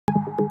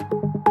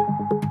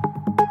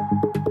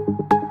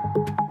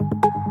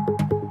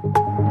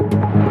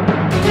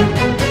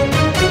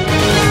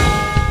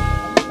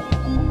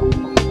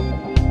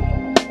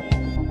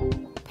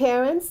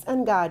Parents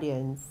and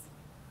guardians,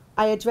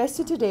 I address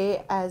you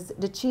today as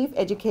the Chief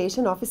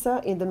Education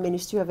Officer in the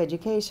Ministry of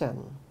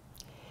Education.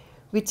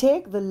 We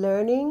take the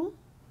learning,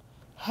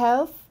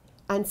 health,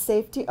 and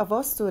safety of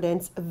our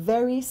students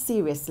very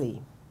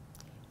seriously.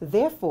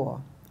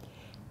 Therefore,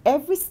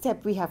 every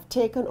step we have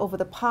taken over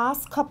the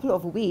past couple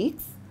of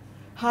weeks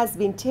has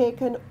been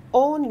taken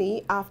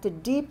only after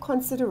deep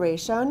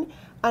consideration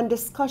and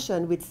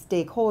discussion with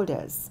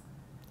stakeholders.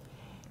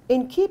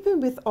 In keeping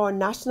with our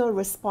national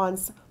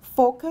response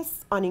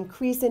focus on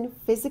increasing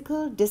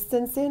physical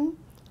distancing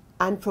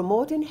and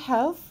promoting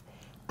health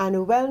and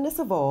wellness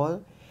of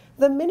all,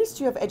 the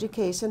Ministry of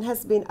Education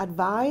has been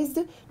advised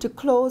to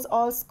close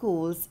all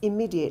schools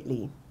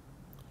immediately.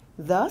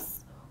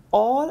 Thus,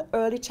 all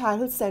early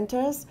childhood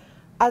centers,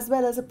 as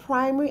well as the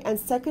primary and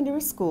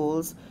secondary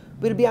schools,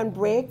 will be on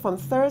break from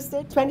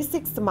Thursday,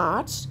 26th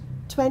March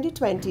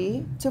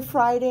 2020 to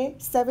Friday,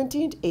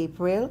 17th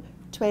April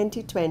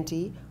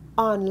 2020,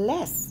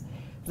 unless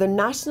the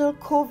National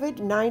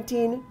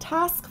COVID-19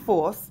 Task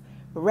Force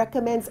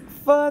recommends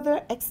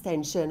further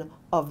extension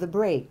of the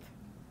break.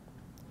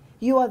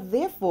 You are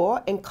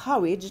therefore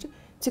encouraged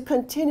to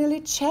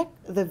continually check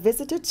the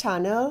visitor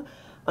channel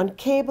on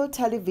cable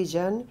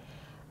television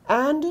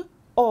and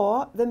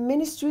or the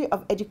Ministry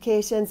of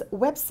Education's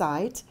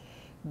website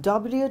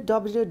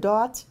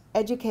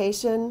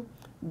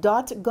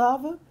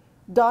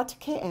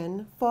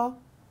www.education.gov.kn for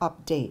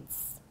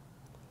updates.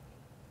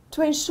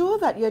 To ensure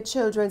that your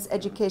children's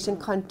education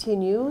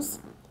continues,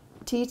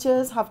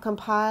 teachers have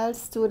compiled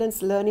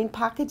students' learning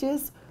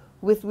packages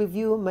with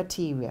review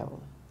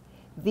material.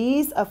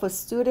 These are for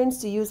students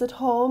to use at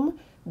home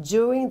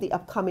during the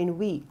upcoming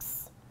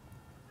weeks.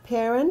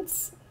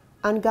 Parents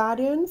and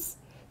guardians,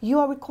 you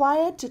are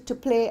required to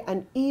play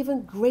an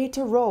even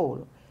greater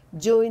role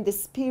during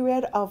this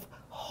period of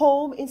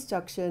home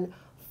instruction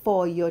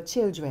for your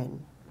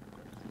children.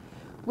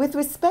 With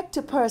respect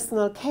to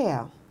personal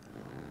care,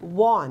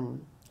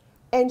 1.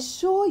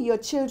 Ensure your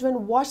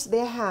children wash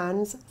their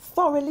hands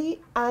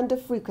thoroughly and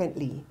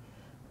frequently.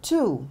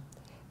 2.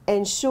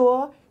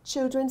 Ensure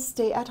children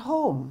stay at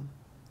home.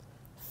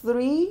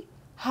 3.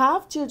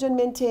 Have children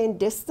maintain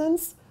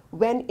distance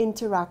when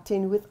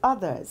interacting with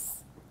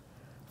others.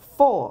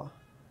 4.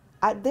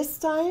 At this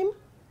time,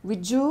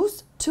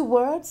 reduce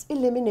towards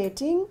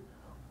eliminating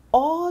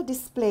all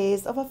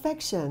displays of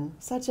affection,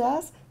 such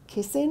as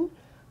kissing,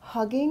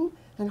 hugging,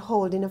 and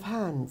holding of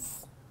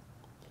hands.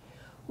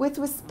 With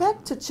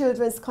respect to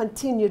children's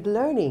continued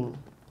learning,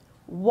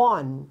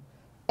 1.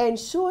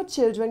 Ensure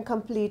children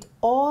complete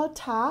all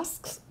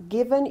tasks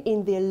given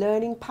in their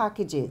learning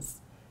packages.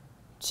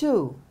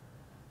 2.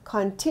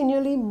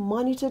 Continually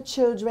monitor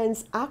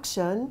children's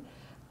action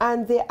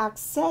and their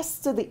access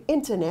to the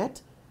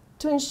internet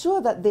to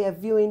ensure that they are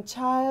viewing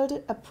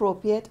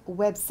child-appropriate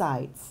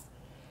websites.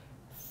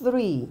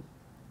 3.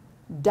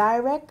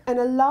 Direct and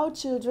allow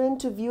children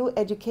to view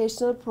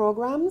educational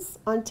programs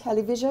on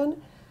television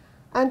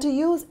and to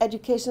use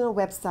educational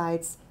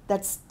websites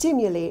that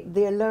stimulate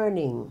their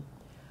learning.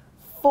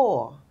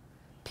 4.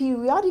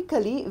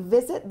 Periodically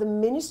visit the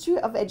Ministry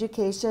of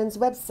Education's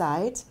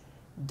website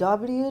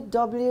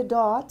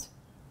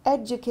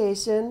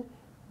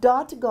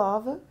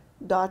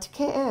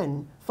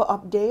www.education.gov.kn for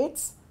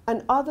updates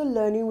and other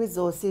learning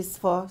resources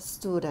for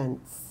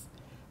students.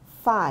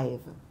 5.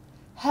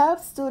 Help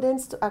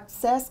students to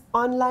access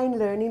online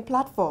learning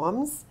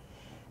platforms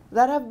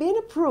that have been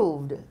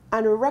approved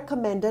and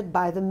recommended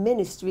by the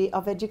Ministry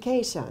of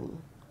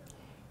Education.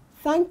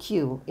 Thank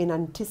you in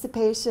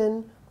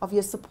anticipation of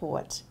your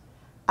support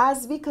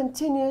as we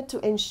continue to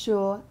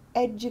ensure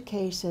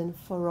education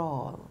for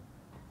all.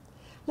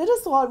 Let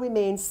us all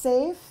remain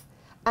safe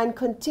and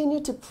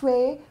continue to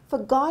pray for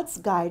God's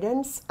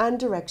guidance and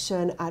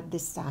direction at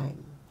this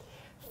time.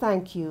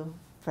 Thank you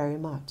very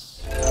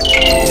much.